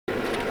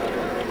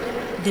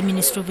The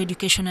Ministry of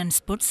Education and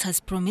Sports has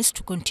promised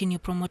to continue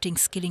promoting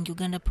Skilling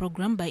Uganda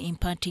program by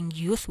imparting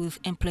youth with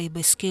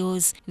employable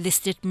skills. The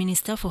State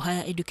Minister for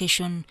Higher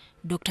Education,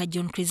 Dr.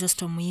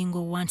 Chrysostom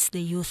Muyingo, wants the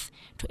youth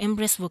to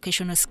embrace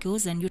vocational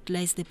skills and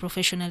utilize the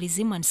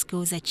professionalism and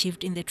skills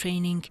achieved in the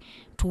training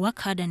to work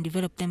hard and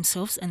develop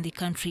themselves and the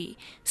country,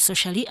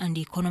 socially and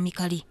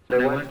economically. I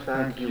want to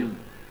thank you.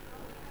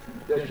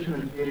 There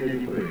shouldn't be any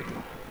difference.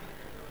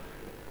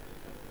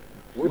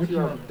 What you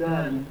have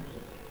done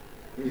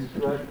is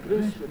to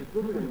address the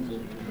problems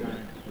of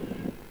Uganda.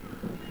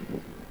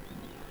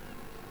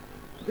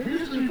 They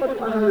used to refer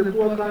to us as a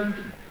poor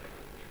country.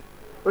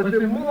 But the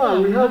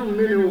more we have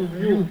many of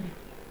you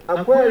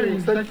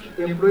acquiring such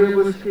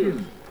employable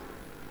skills,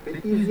 the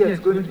easier it's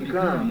going to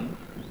become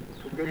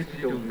to get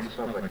rid of this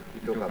poverty we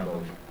talk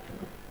about.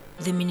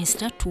 The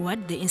minister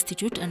toured the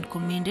institute and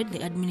commended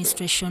the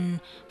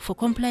administration for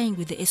complying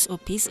with the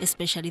SOPs,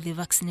 especially the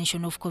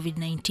vaccination of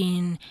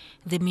COVID-19.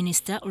 The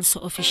minister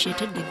also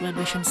officiated the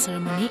graduation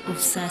ceremony of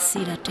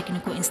Sasiira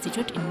Technical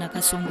Institute in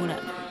Nakasongola,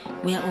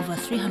 where over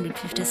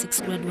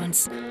 356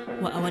 graduates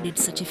were awarded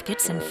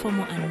certificates in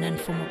formal and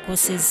non-formal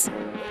courses.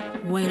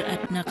 While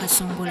at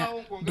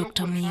Nakasongola,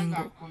 Dr.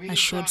 Muyingo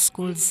assured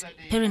schools,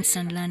 parents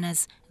and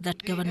learners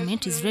that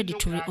government is ready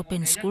to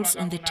reopen schools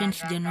on the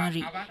 10th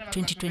January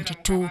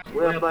 2022.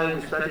 Whereby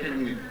we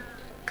started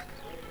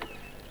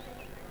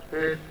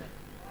with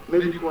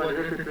medical and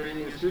health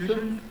training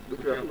institutions,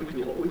 which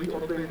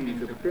opened in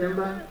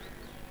September.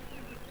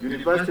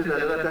 Universities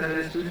and other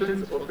tertiary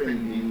institutions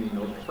opened in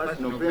 1st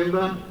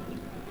November.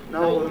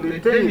 Now on the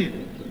 10th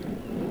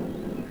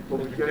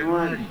of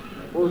January,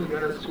 all the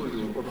other schools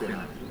will open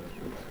up.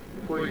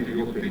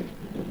 It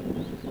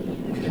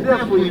is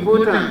therefore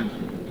important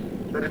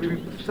that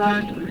we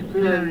start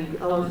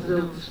preparing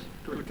ourselves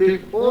to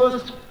take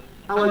all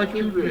our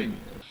children.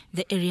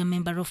 The area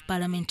member of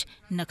parliament,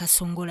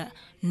 Nakasongola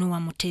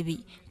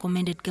District,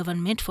 commended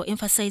government for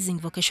emphasizing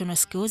vocational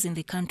skills in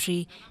the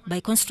country by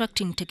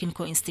constructing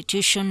technical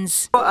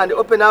institutions. And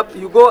open up,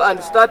 you go and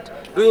start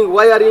doing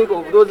wiring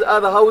of those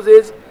other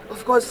houses.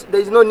 Of course,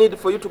 there is no need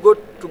for you to go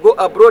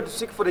abroad to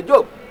seek for a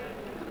job.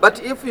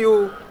 But if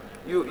you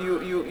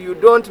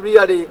don't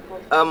really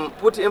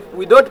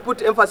we don't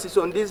put emphasis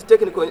on these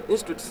technical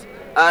institutes,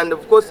 and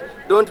of course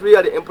don't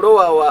really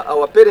empower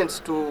our parents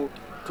to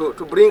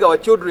bring our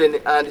children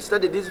and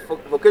study these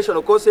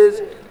vocational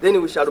courses, then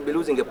we shall be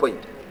losing a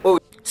point.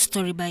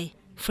 Story by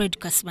Fred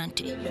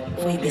Kasbante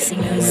for ABC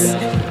News.